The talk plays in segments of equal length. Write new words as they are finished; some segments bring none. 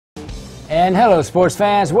And hello, sports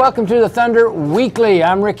fans. Welcome to the Thunder Weekly.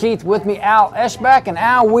 I'm Rick Heath. With me, Al Eschbach. And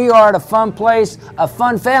Al, we are at a fun place, a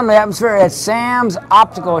fun family atmosphere at Sam's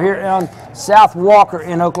Optical here on South Walker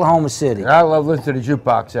in Oklahoma City. I love listening to the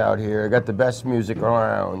jukebox out here. I got the best music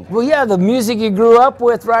around. Well, yeah, the music you grew up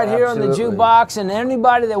with right here on the Absolutely. jukebox, and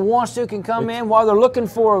anybody that wants to can come in while they're looking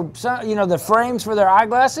for some, the frames for their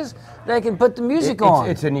eyeglasses. They can put the music on.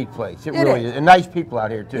 It's a neat place. It really is. And nice people out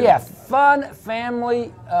here, too. Yeah, fun,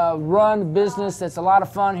 family-run business that's a lot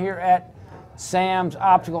of fun here at Sam's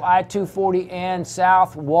Optical, I-240 and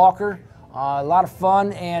South Walker. A lot of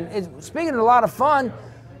fun. And speaking of a lot of fun,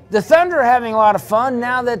 the Thunder are having a lot of fun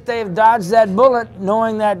now that they've dodged that bullet,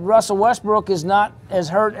 knowing that Russell Westbrook is not as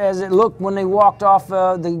hurt as it looked when they walked off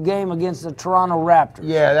the game against the Toronto Raptors.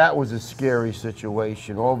 Yeah, that was a scary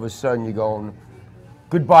situation. All of a sudden, you're going,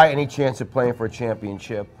 goodbye any chance of playing for a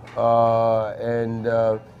championship.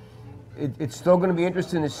 It's still going to be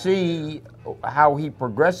interesting to see how he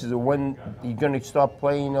progresses and when he's going to start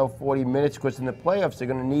playing 40 minutes, because in the playoffs they're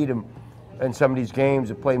going to need him in some of these games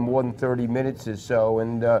to play more than 30 minutes or so,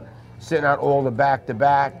 and sitting out all the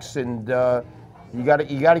back-to-backs, and you got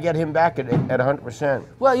to get him back at 100%.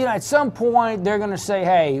 Well, at some point they're going to say,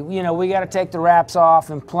 hey, we got to take the wraps off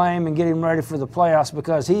and play him and get him ready for the playoffs,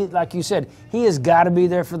 because he, like you said, he has got to be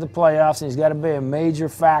there for the playoffs, and he's got to be a major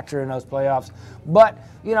factor in those playoffs. But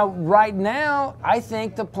right now, I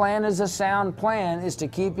think the plan is a sound plan, is to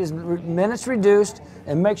keep his minutes reduced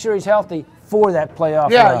and make sure he's healthy for that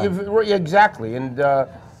playoff run. Yeah, exactly. And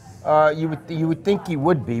you would think he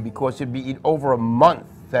would be, because it'd be over a month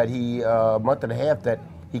that month and a half that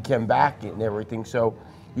he came back and everything. So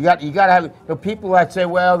you got to have people that say,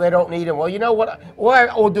 well, they don't need him. Well, you know what? All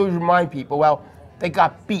I will do is remind people, well, they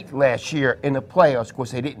got beat last year in the playoffs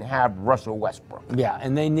because they didn't have Russell Westbrook. Yeah,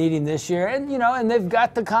 and they need him this year. And, and they've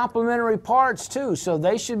got the complementary parts, too. So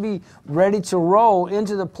they should be ready to roll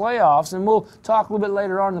into the playoffs. And we'll talk a little bit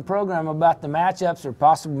later on in the program about the matchups or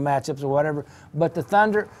possible matchups or whatever. But the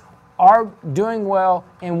Thunder are doing well,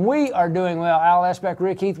 and we are doing well. Al Eschbach,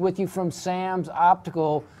 Rick Heath with you from Sam's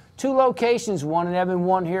Optical. 2 locations, one in Evan,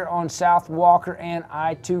 one here on South Walker and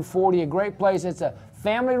I-240. A great place. It's a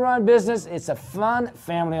family-run business. It's a fun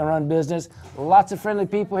family-run business. Lots of friendly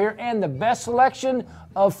people here, and the best selection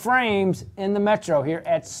of frames in the metro here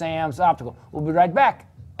at Sam's Optical. We'll be right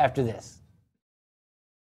back after this.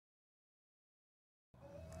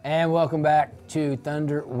 And welcome back to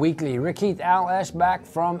Thunder Weekly. Rick Heath, Al Eschbach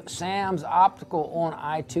from Sam's Optical on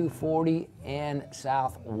I-240 and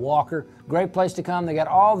South Walker. Great place to come. They got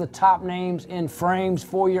all the top names in frames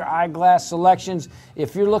for your eyeglass selections.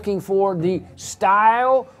 If you're looking for the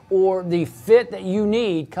style or the fit that you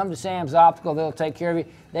need, come to Sam's Optical. They'll take care of you.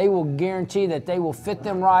 They will guarantee that they will fit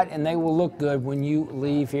them right and they will look good when you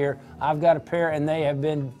leave here. I've got a pair and they have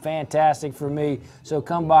been fantastic for me. So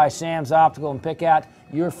come by Sam's Optical and pick out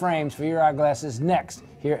your frames for your eyeglasses next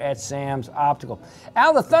here at Sam's Optical.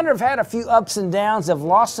 Al, the Thunder have had a few ups and downs. They've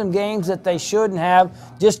lost some games that they shouldn't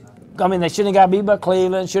have. They shouldn't have got beat by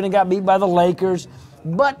Cleveland, shouldn't have got beat by the Lakers.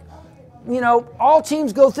 But, all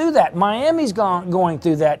teams go through that. Miami's going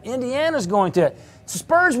through that. Indiana's going through it. The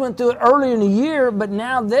Spurs went through it earlier in the year, but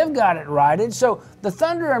now they've got it righted. So the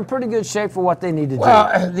Thunder are in pretty good shape for what they need to do.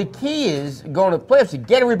 Well, the key is going to the playoffs to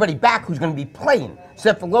get everybody back who's going to be playing.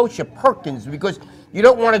 Cephalosha, Perkins, because you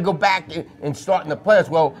don't want to go back and start in the playoffs.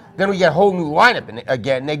 Well, then we get a whole new lineup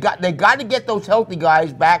again. They got to get those healthy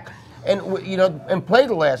guys back and and play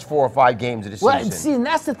the last 4 or 5 games of the season. Well, see, and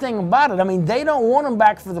that's the thing about it. I mean, they don't want them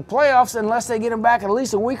back for the playoffs unless they get them back at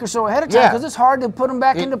least a week or so ahead of time, because it's hard to put them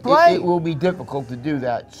back into play. It will be difficult to do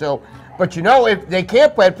that. So, but if they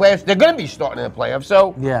can't play the playoffs, they're going to be starting in the playoffs.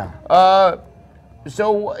 So yeah.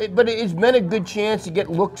 But it's been a good chance to get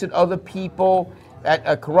looks at other people.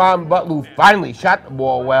 At Caron Butler, who finally shot the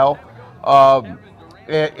ball well,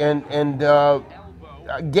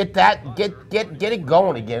 get it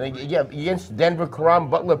going again. Yeah, against Denver, Caron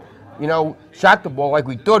Butler, shot the ball like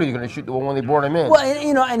we thought he was going to shoot the ball when they brought him in. Well,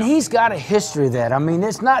 and he's got a history of that. I mean,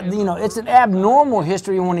 it's not, it's an abnormal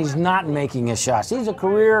history when he's not making his shots. He's a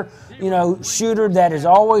career, shooter that has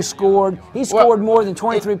always scored. He scored more than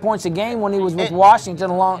 23 points a game when he was with Washington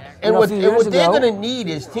a few years ago. What they're going to need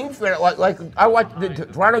is teams like I watched the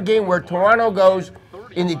Toronto game where Toronto goes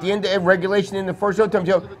at the end of regulation in the first overtime.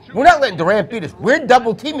 We're not letting Durant beat us. We're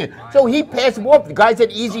double teaming. So he passed the ball. The guys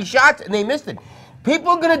had easy shots and they missed it. People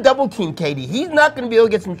are going to double team KD. He's not going to be able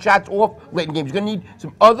to get some shots off late in games. He's going to need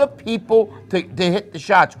some other people to hit the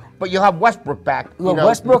shots. But you'll have Westbrook back. Look,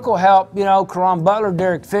 Westbrook will help. Caron Butler,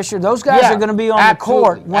 Derek Fisher. Those guys are going to be on the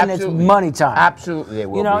court when it's money time. Absolutely, they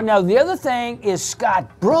will. Now the other thing is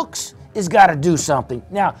Scott Brooks has got to do something.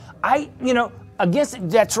 Now, against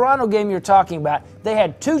that Toronto game you're talking about, they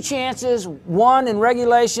had 2 chances, one in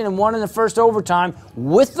regulation and one in the first overtime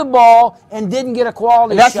with the ball and didn't get a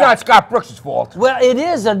quality And that's shot. not Scott Brooks' fault. Well, it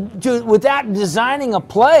is without designing a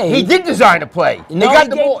play. He did design a play. No,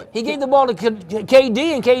 he gave the ball to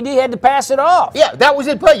KD, and KD had to pass it off. Yeah, that was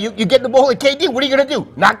his play. You get the ball to KD. What are you going to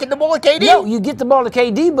do? Not get the ball to KD? No, you get the ball to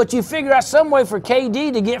KD, but you figure out some way for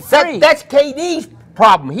KD to get free. That's KD's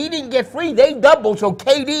problem. He didn't get free. They doubled, so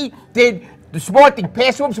KD did the smart thing.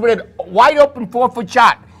 Pass him with a wide open 4-foot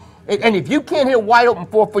shot. And if you can't hit a wide open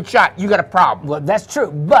 4-foot shot, you got a problem. Well, that's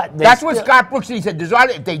true, but that's what Scott Brooks said. He said,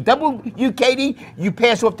 if they double you, KD, you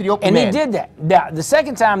pass off to the open man. And he did that. Now, the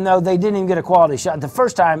second time, though, they didn't even get a quality shot. The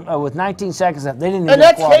first time, with 19 seconds left, they didn't even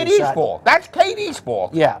get a quality shot. And that's KD's fault. That's KD's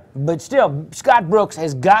fault. Yeah, but still, Scott Brooks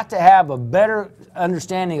has got to have a better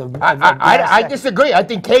understanding of I disagree. I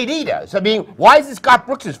think KD does. I mean, why is it Scott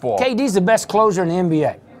Brooks' fault? KD's the best closer in the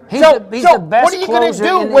NBA. He's So the best what are you going to closer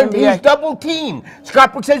do in the when NBA. he's double teamed?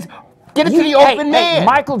 Scott Brooks says, get it to the open man.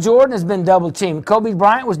 Michael Jordan has been double teamed. Kobe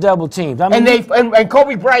Bryant was double teamed. I mean, and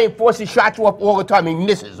Kobe Bryant forces shots up all the time. He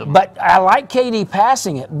misses them. But I like KD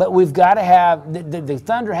passing it. But we've got to have the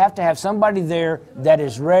Thunder have to have somebody there that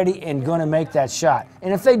is ready and going to make that shot.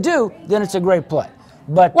 And if they do, then it's a great play.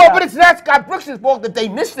 But it's not Scott Brooks' fault that they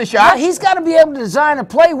missed the shot. He's got to be able to design a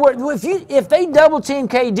play where if they double team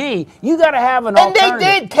KD, you got to have an alternative. And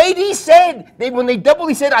they did. KD said when they doubled,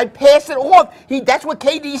 he said, "I pass it off." That's what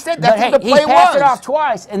KD said. That's what the play was. He passed it off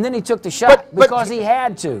twice, and then he took the shot because he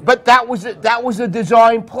had to. But that was a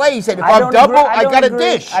design play. He said, "If I'm double, I got a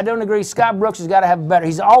dish." I don't agree. Scott Brooks has got to have better.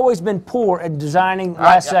 He's always been poor at designing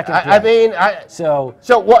last-second plays. So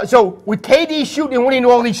with KD shooting and winning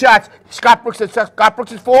all these shots, Scott Brooks'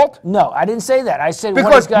 fault? No, I didn't say that. I said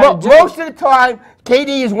because most of the time,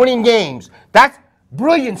 KD is winning games. That's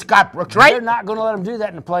brilliant, Scott Brooks, right? They're not going to let him do that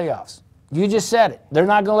in the playoffs. You just said it. They're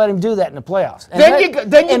not going to let him do that in the playoffs.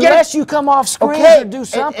 Unless you come off screens or do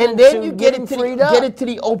something and then you get him freed up. Get it to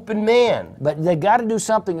the open man. But they got to do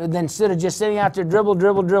something instead of just sitting out there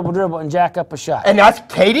dribble, and jack up a shot. And that's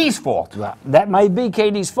KD's fault. Well, that may be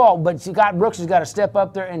KD's fault, but Scott Brooks has got to step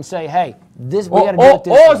up there and say, "Hey, we got to do it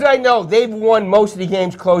this way." All I know, they've won most of the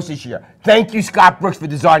games close this year. Thank you, Scott Brooks, for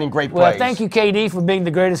designing great plays. Well, thank you, KD, for being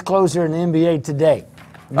the greatest closer in the NBA today.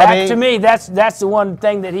 To me, that's the one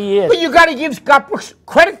thing that he is. But you got to give Scott Brooks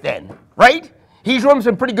credit then, right? He's run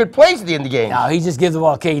some pretty good plays at the end of the game. No, he just gives the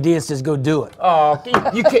ball to KD and says, "Go do it." Oh,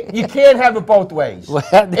 you can't have it both ways. Well,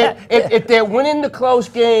 if they're winning the close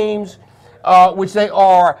games, which they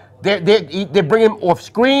are, they're bringing off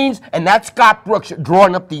screens, and that's Scott Brooks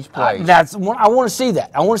drawing up these plays. I want to see that.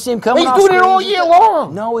 I want to see him coming off screens. He's doing it all year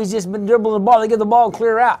long. No, he's just been dribbling the ball. They give the ball and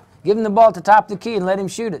clear out. Give him the ball at the top of the key and let him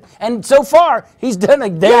shoot it. And so far, he's done a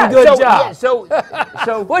damn good job. So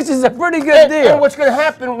which is a pretty good deal. And what's going to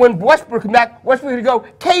happen when Westbrook comes back? Westbrook's going to go,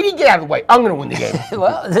 "KD, get out of the way. I'm going to win the game."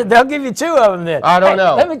 Well, they'll give you 2 of them then. I don't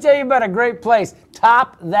know. Let me tell you about a great place.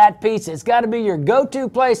 Top That Pizza. It's got to be your go-to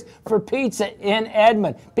place for pizza in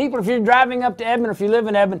Edmond. People, if you're driving up to Edmond, or if you live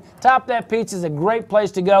in Edmond, Top That Pizza is a great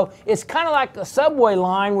place to go. It's kind of like a subway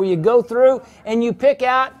line where you go through and you pick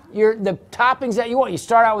out the toppings that you want. You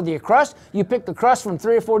start out with your crust. You pick the crust from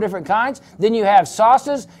 3 or 4 different kinds. Then you have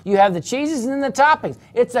sauces, you have the cheeses, and then the toppings.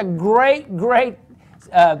 It's a great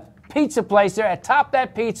pizza place there at Top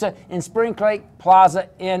That Pizza in Spring Lake Plaza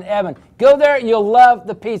in Edmond. Go there and you'll love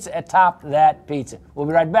the pizza at Top That Pizza. We'll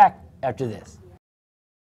be right back after this.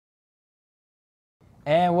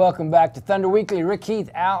 And welcome back to Thunder Weekly. Rick Heath,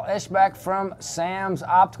 Al Eschbach from Sam's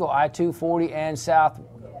Optical, I-240 and South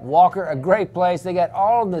Walker. A great place. They got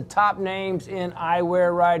all the top names in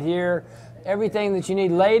eyewear right here. Everything that you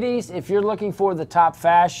need. Ladies, if you're looking for the top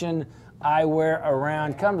fashion eyewear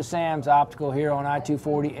around, come to Sam's Optical here on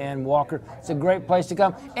I-240 and Walker. It's a great place to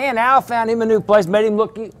come. And Al found him a new place, made him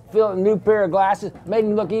look, feel a new pair of glasses, made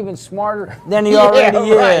him look even smarter than he already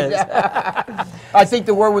is. I think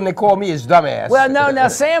the word when they call me is dumbass. Well, no, now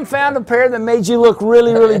Sam found a pair that made you look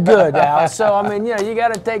really, really good, Al. So, I mean, you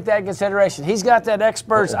got to take that in consideration. He's got that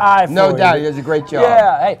expert's eye for you. No doubt, he does a great job.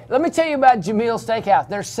 Yeah, hey, let me tell you about Jamil Steakhouse.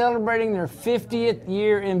 They're celebrating their 50th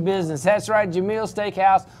year in business. That's right, Jamil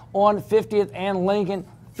Steakhouse on 50th and Lincoln.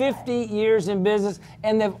 50 years in business,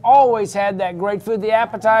 and they've always had that great food. The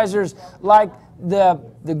appetizers, like the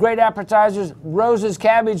great appetizers, Rose's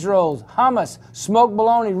cabbage rolls, hummus, smoked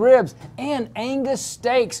bologna, ribs, and Angus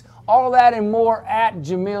steaks, All of that and more at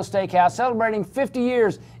Jamil Steakhouse, celebrating 50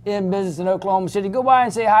 years in business in Oklahoma City. Go by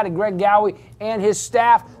and say hi to Greg Gowie and his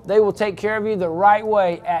staff. They will take care of you the right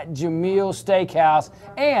way at Jamil Steakhouse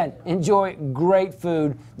and enjoy great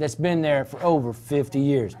food that's been there for over 50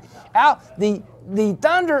 years. The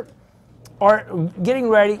Thunder are getting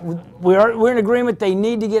ready. We're in agreement they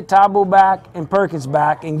need to get Thabo back and Perkins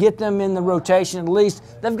back and get them in the rotation at least.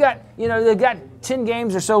 They've got 10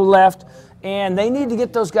 games or so left, and they need to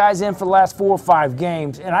get those guys in for the last 4 or 5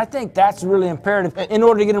 games. And I think that's really imperative in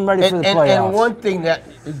order to get them ready for the playoffs. And one thing that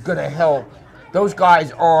is going to help, those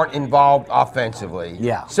guys aren't involved offensively.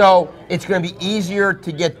 Yeah. So it's going to be easier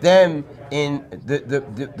to get them in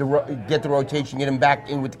get the rotation, get them back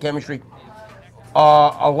in with the chemistry.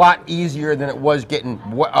 A lot easier than it was getting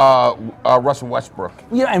Russell Westbrook.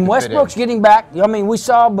 Yeah, and Westbrook's getting back. I mean, we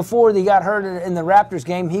saw before he got hurt in the Raptors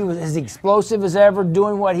game, he was as explosive as ever,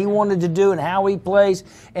 doing what he wanted to do and how he plays,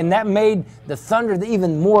 and that made the Thunder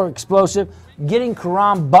even more explosive. Getting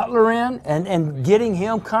Caron Butler in and getting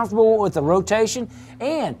him comfortable with the rotation,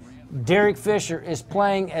 and Derek Fisher is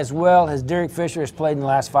playing as well as Derek Fisher has played in the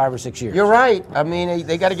last 5 or 6 years. You're right. I mean,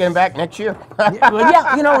 they got to get him back next year.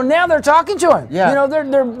 Now they're talking to him. Yeah.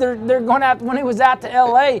 They're going out. When he was out to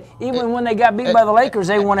L.A., even when they got beat by the Lakers,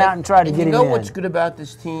 they went out and tried to get him in. You know what's good about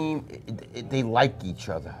this team? They like each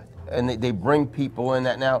other, and they bring people in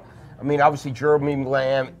that now. I mean, obviously, Jeremy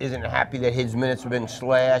Lamb isn't happy that his minutes have been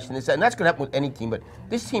slashed, and that's going to happen with any team. But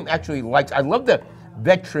this team actually likes. I love the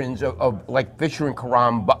veterans of like Fisher and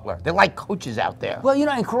Caron Butler. They're like coaches out there. Well,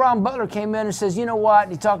 and Caron Butler came in and says, you know what?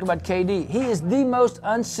 He talked about KD. He is the most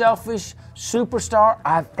unselfish superstar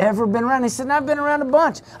I've ever been around. He said, and I've been around a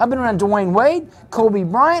bunch. I've been around Dwayne Wade, Kobe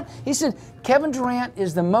Bryant. He said, Kevin Durant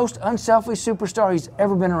is the most unselfish superstar he's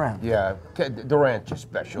ever been around. Yeah, Durant's just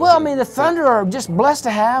special. Well, I mean, the Thunder are just blessed to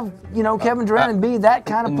have, Kevin Durant and be that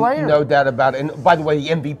kind of player. No doubt about it. And by the way, the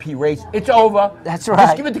MVP race, it's over. That's right.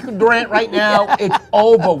 Just give it to Durant right now. It's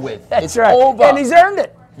over with. That's it's right. over. And he's earned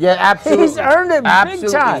it. Yeah, absolutely. He's earned it absolutely,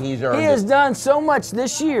 big time. He's earned he it. has done so much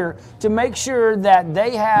this year to make sure that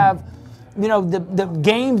they have, the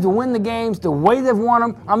games, to win the games, the way they've won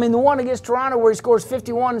them. I mean, the one against Toronto where he scores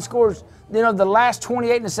 51 and scores, the last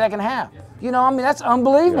 28 in the second half. That's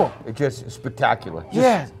unbelievable. Yeah, it's just spectacular.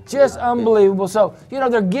 Just unbelievable. So,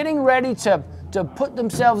 they're getting ready to put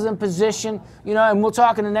themselves in position, and we'll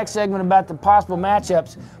talk in the next segment about the possible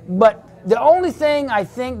matchups. But the only thing I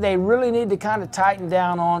think they really need to kind of tighten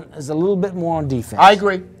down on is a little bit more on defense. I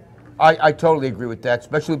agree. I totally agree with that,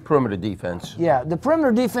 especially perimeter defense. Yeah, the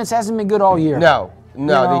perimeter defense hasn't been good all year. No,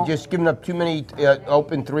 they're just giving up too many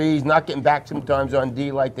open threes, not getting back sometimes on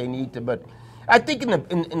D like they need to. But I think in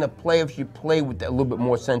the playoffs you play with a little bit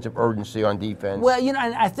more sense of urgency on defense. Well, and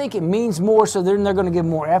I think it means more, so they're going to give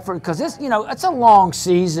more effort because it's it's a long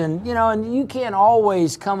season, and you can't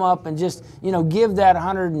always come up and just give that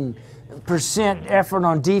 100% effort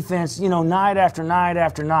on defense, night after night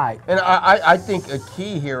after night. And I think a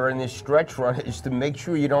key here in this stretch run is to make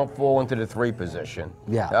sure you don't fall into the 3 position.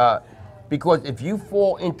 Yeah. Because if you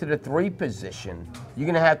fall into the 3 position, you're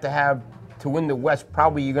going to have to win the West.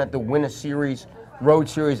 Probably you're going to have to win a road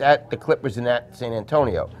series at the Clippers and at San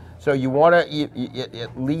Antonio. So you want to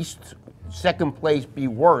at least second place be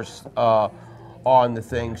worse on the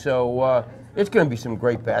thing. So it's going to be some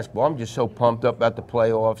great basketball. I'm just so pumped up about the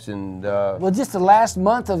playoffs and. Well, just the last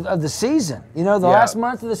month of the season. Last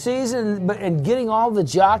month of the season, and getting all the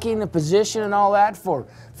jockeying, the position, and all that for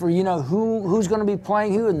who's going to be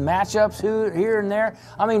playing who and matchups who here and there.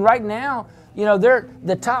 I mean, right now, they're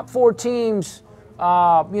the top 4 teams.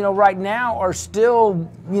 Right now are still,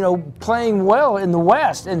 playing well in the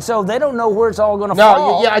West, and so they don't know where it's all going to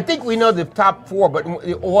fall. I think we know the top 4, but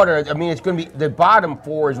the order, I mean, it's going to be the bottom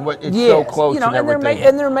 4 is what it's so close and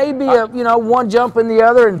everything. There may be one jump in the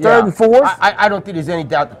other and third and fourth. I don't think there's any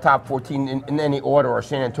doubt the top 14 in any order are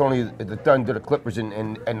San Antonio, the Thunder, the Clippers,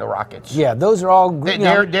 and the Rockets. Yeah, those are all.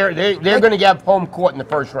 They're going to get home court in the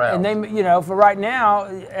first round. And they, for right now,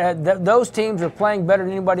 those teams are playing better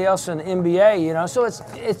than anybody else in the NBA. So it's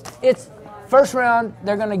first round.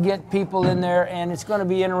 They're going to get people in there, and it's going to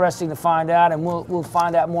be interesting to find out, and we'll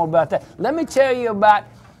find out more about that. Let me tell you about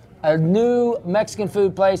a new Mexican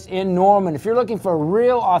food place in Norman. If you're looking for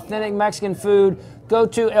real, authentic Mexican food, go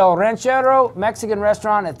to El Ranchero Mexican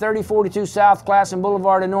Restaurant at 3042 South Classen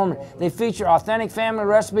Boulevard in Norman. They feature authentic family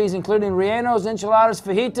recipes, including rellenos, enchiladas,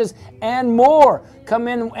 fajitas, and more. Come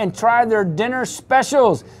in and try their dinner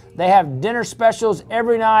specials. They have dinner specials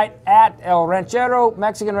every night at El Ranchero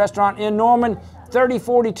Mexican Restaurant in Norman.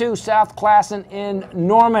 3042 South Classen in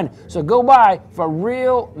Norman. So go by for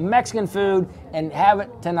real Mexican food and have it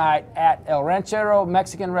tonight at El Ranchero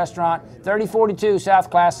Mexican Restaurant, 3042 South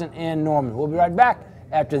Classen in Norman. We'll be right back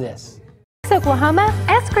after this. Oklahoma,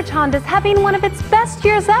 Eskridge Honda is having one of its best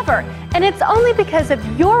years ever, and it's only because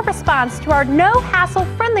of your response to our no-hassle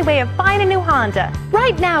friendly way of buying a new Honda.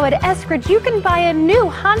 Right now at Eskridge, you can buy a new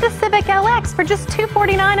Honda Civic LX for just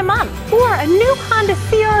 $249 a month, or a new Honda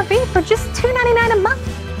CR-V for just $299 a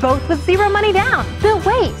month, both with zero money down. But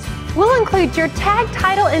wait, we'll include your tag,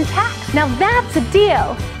 title, and tax. Now that's a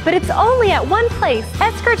deal, but it's only at one place,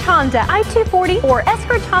 Eskridge Honda, I-240 or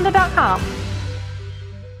eskridgehonda.com.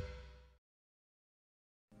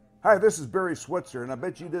 Hi, this is Barry Switzer, and I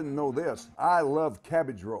bet you didn't know this. I love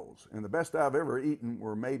cabbage rolls, and the best I've ever eaten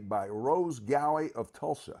were made by Rose Gowie of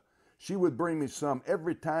Tulsa. She would bring me some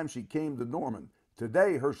every time she came to Norman.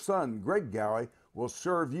 Today, her son, Greg Gowie, will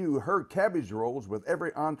serve you her cabbage rolls with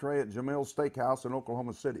every entree at Jamil's Steakhouse in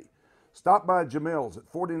Oklahoma City. Stop by Jamil's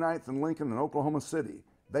at 49th and Lincoln in Oklahoma City.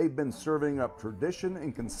 They've been serving up tradition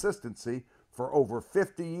and consistency for over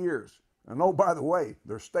 50 years. And oh, by the way,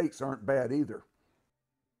 their steaks aren't bad either.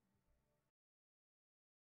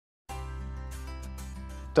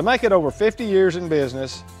 To make it over 50 years in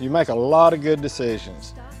business, you make a lot of good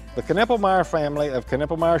decisions. The Knippelmeyer family of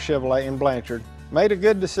Knippelmeyer Chevrolet in Blanchard made a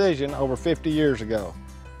good decision over 50 years ago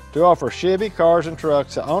to offer Chevy cars and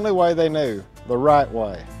trucks the only way they knew, the right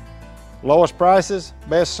way. Lowest prices,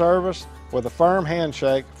 best service, with a firm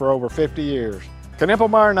handshake for over 50 years.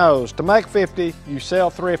 Knippelmeyer knows to make 50, you sell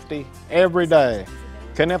thrifty every day.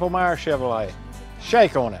 Knippelmeyer Chevrolet.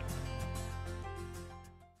 Shake on it.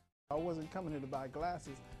 I wasn't coming here to buy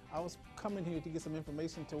glasses. I was coming here to get some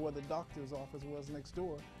information to where the doctor's office was next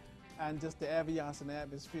door, and just the ambiance and the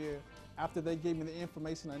atmosphere. After they gave me the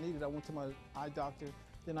information I needed, I went to my eye doctor.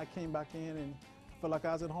 Then I came back in and felt like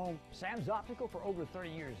I was at home. Sam's Optical for over 30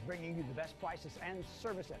 years, bringing you the best prices and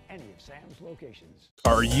service at any of Sam's locations.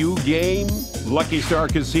 Are you game? Lucky Star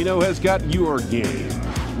Casino has got your game.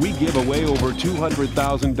 We give away over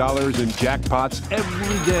 $200,000 in jackpots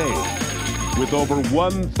every day, with over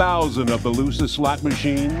 1,000 of the loosest slot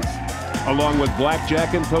machines, along with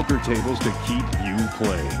blackjack and poker tables to keep you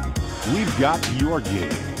playing. We've got your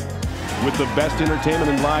game. With the best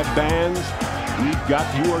entertainment and live bands, we've got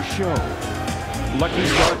your show. Lucky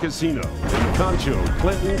Star Casino in Concho,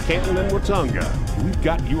 Clinton, Canton, and Watonga. We've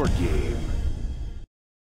got your game.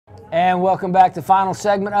 And welcome back to the final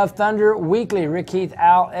segment of Thunder Weekly. Rick Heath,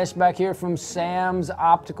 Al Eschbach here from Sam's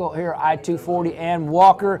Optical here, I-240 and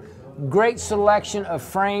Walker. Great selection of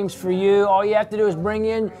frames for you. All you have to do is bring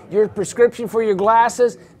in your prescription for your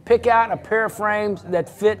glasses, pick out a pair of frames that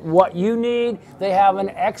fit what you need. They have an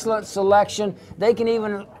excellent selection. They can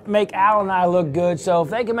even make Al and I look good. So if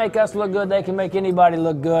they can make us look good, they can make anybody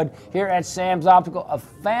look good here at Sam's Optical. A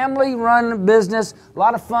family-run business, a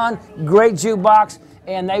lot of fun, great jukebox,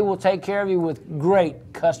 and they will take care of you with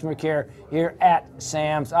great customer care here at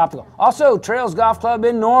Sam's Optical. Also, Trails Golf Club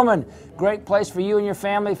in Norman. Great place for you and your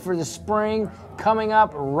family for the spring coming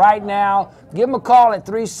up right now. Give them a call at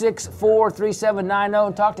 364-3790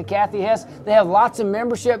 and talk to Kathy Hess. They have lots of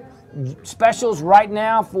membership specials right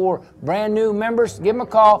now for brand new members. Give them a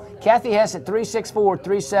call, Kathy Hess at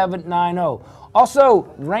 364-3790. Also,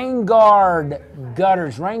 Rain Guard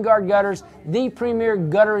Gutters. Rain Guard Gutters, the premier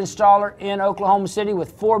gutter installer in Oklahoma City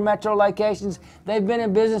with 4 metro locations. They've been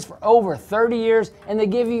in business for over 30 years, and they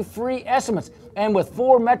give you free estimates. And with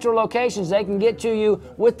 4 metro locations, they can get to you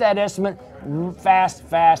with that estimate fast,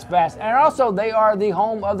 fast, fast. And also, they are the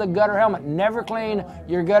home of the gutter helmet. Never clean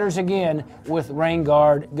your gutters again with Rain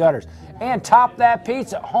Guard Gutters. And Top That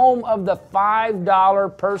Pizza, home of the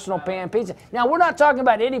 $5 personal pan pizza. Now, we're not talking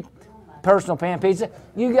about any personal pan pizza.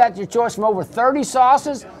 You got your choice from over 30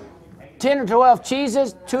 sauces, 10 or 12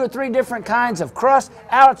 cheeses, 2 or 3 different kinds of crust.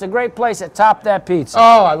 Al, it's a great place at Top That Pizza.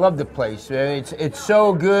 Oh, I love the place. It's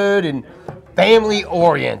so good and family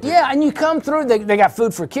oriented. Yeah, and you come through, they got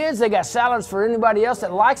food for kids, they got salads for anybody else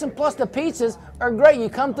that likes them, plus the pizzas are great. You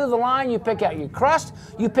come through the line, you pick out your crust,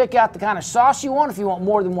 you pick out the kind of sauce you want, if you want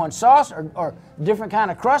more than one sauce or different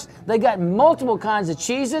kind of crust. They got multiple kinds of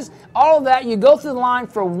cheeses. All of that, you go through the line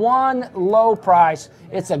for one low price.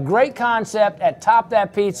 It's a great concept at Top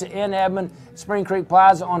That Pizza in Edmond, Spring Creek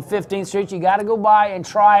Plaza on 15th Street. You got to go by and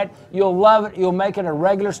try it. You'll love it. You'll make it a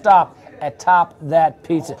regular stop at Top That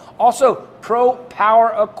Pizza. Also, Pro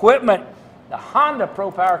Power Equipment, the Honda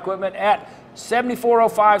Pro Power Equipment at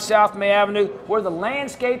 7405 South May Avenue, where the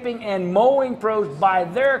landscaping and mowing pros buy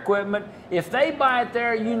their equipment. If they buy it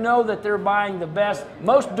there, you know that they're buying the best,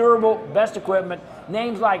 most durable, best equipment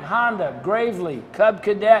Names like Honda, Gravely, Cub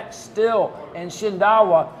Cadet, Stihl, and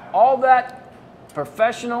Shindawa, all that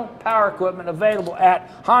professional power equipment available at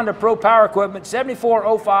Honda Pro Power Equipment,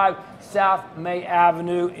 7405 South May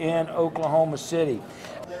Avenue in Oklahoma City.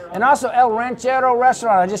 And also El Ranchero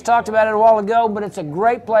Restaurant. I just talked about it a while ago, but it's a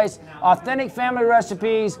great place. Authentic family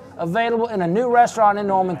recipes available in a new restaurant in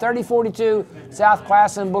Norman, 3042 South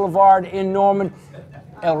Classen Boulevard in Norman.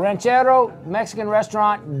 El Ranchero Mexican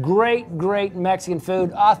restaurant, great Mexican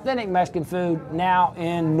food, authentic Mexican food now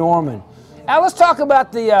in Norman. Now let's talk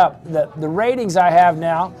about the ratings I have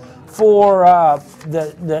now for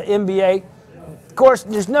the NBA. Of course,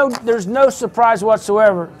 there's no surprise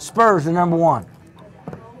whatsoever. Spurs are number one.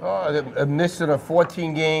 They're missing a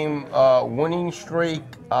 14-game winning streak.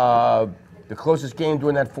 The closest game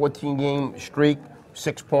during that 14-game streak,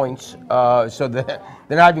 6 points. So they're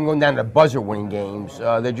not even going down to buzzer-winning games.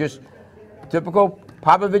 They're just typical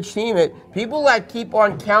Popovich team. People that keep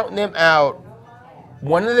on counting them out,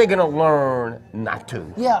 when are they going to learn not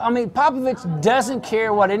to? Yeah, I mean, Popovich doesn't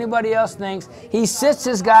care what anybody else thinks. He sits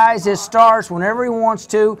his guys, his stars, whenever he wants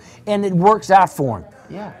to, and it works out for him.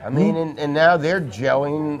 Yeah, I mean, and now they're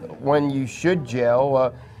gelling when you should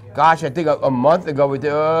gel. Gosh, I think a month ago we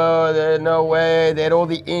did, there's no way. They had all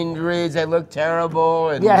the injuries. They looked terrible.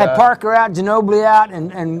 And, yeah, had Parker out, Ginobili out,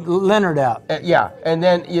 and Leonard out. Yeah, and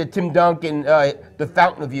then Tim Duncan, the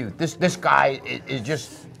fountain of youth. This guy is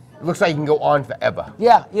just... looks like he can go on forever.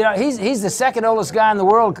 Yeah, you know, he's the second oldest guy in the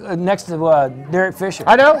world next to Derek Fisher.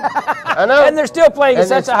 I know. And they're still playing at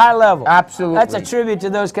such a high level. Absolutely. That's a tribute to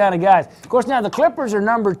those kind of guys. Of course, now the Clippers are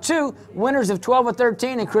number 2, winners of 12 of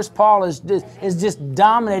 13, and Chris Paul is just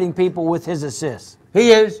dominating people with his assists.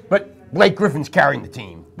 He is, but Blake Griffin's carrying the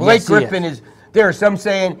team. Blake Griffin is. There are some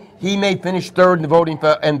saying he may finish third in the voting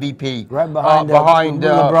for MVP. Right behind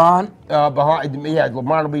LeBron.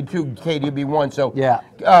 LeBron will be 2, KD will be 1. So yeah.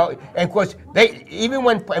 And of course,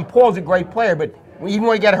 and Paul's a great player, but even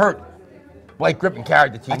when he got hurt, Blake Griffin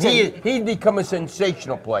carried the team. He's become a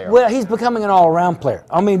sensational player. Well, he's becoming an all-around player.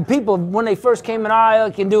 I mean, people when they first came in, all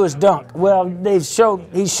he can do is dunk. Well, he's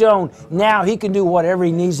shown now he can do whatever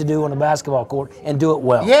he needs to do on a basketball court and do it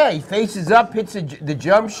well. Yeah, he faces up, hits the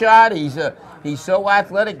jump shot. He's so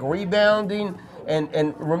athletic, rebounding,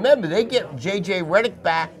 and remember they get J.J. Redick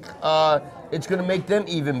back. It's going to make them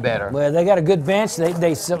even better. Well, they got a good bench.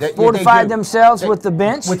 They fortified themselves with the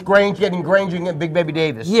bench. With Granger and Big Baby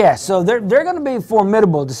Davis. Yeah, so they're going to be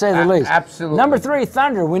formidable, to say the least. Absolutely. Number 3,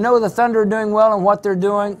 Thunder. We know the Thunder are doing well and what they're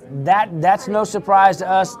doing. That's no surprise to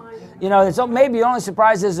us. You know, it's maybe the only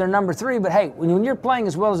surprise is they're number 3, but hey, when you're playing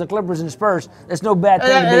as well as the Clippers and the Spurs, that's no bad thing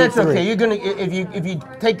to be that's 3. Okay. You're gonna if you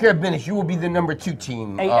take care of business, you will be the number 2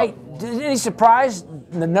 team. Hey, any surprise?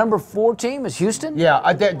 The number 4 team is Houston.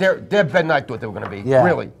 Yeah, they're better than I thought they were going to be. Yeah.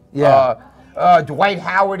 Really. Yeah. Dwight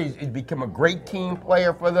Howard has become a great team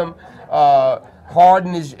player for them.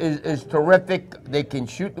 Harden is terrific. They can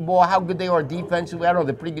shoot the ball. How good they are defensively, I don't know.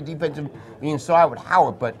 They're pretty good defensively inside with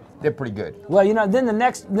Howard, but they're pretty good. Well, you know, then the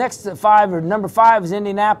next 5, or number 5 is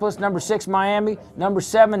Indianapolis, number 6 Miami, number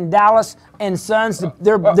 7 Dallas, and Suns.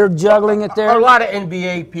 They're juggling it there. A lot of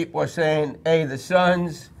NBA people are saying, "Hey, the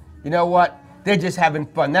Suns, you know what? They're just having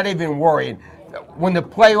fun, not even worrying. When the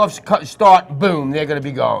playoffs start, boom, they're going to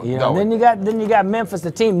be going." Yeah. Then you got Memphis,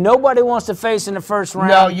 the team nobody wants to face in the first round.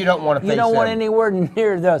 No, you don't want to face them. You don't want anywhere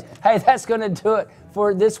near those. Hey, that's going to do it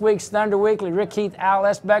for this week's Thunder Weekly. Rick Heath, Al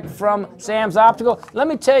Esbeck from Sam's Optical. Let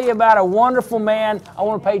me tell you about a wonderful man I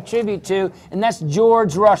want to pay tribute to, and that's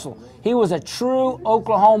George Russell. He was a true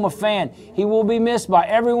Oklahoma fan. He will be missed by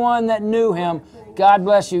everyone that knew him. God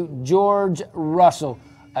bless you, George Russell,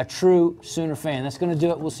 a true Sooner fan. That's going to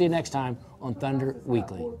do it. We'll see you next time on Thunder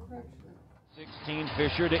Weekly. 16,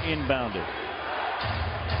 Fisher to inbound it.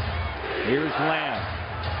 Here's Lamb.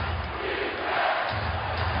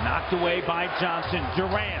 Knocked away by Johnson.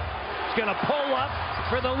 Durant is going to pull up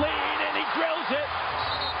for the lead, and he drills it.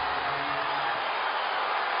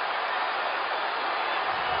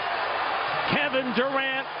 Kevin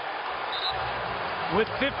Durant with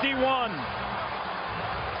 51.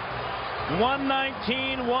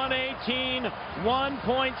 119, 118,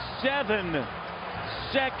 1.7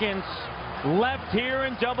 seconds left here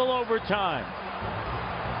in double overtime.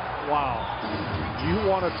 Wow. You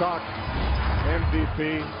want to talk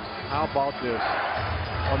MVP? How about this?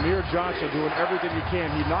 Amir Johnson doing everything he can.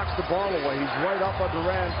 He knocks the ball away. He's right up on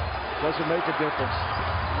Durant. Doesn't make a difference.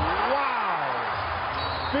 Wow.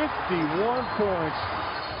 51 points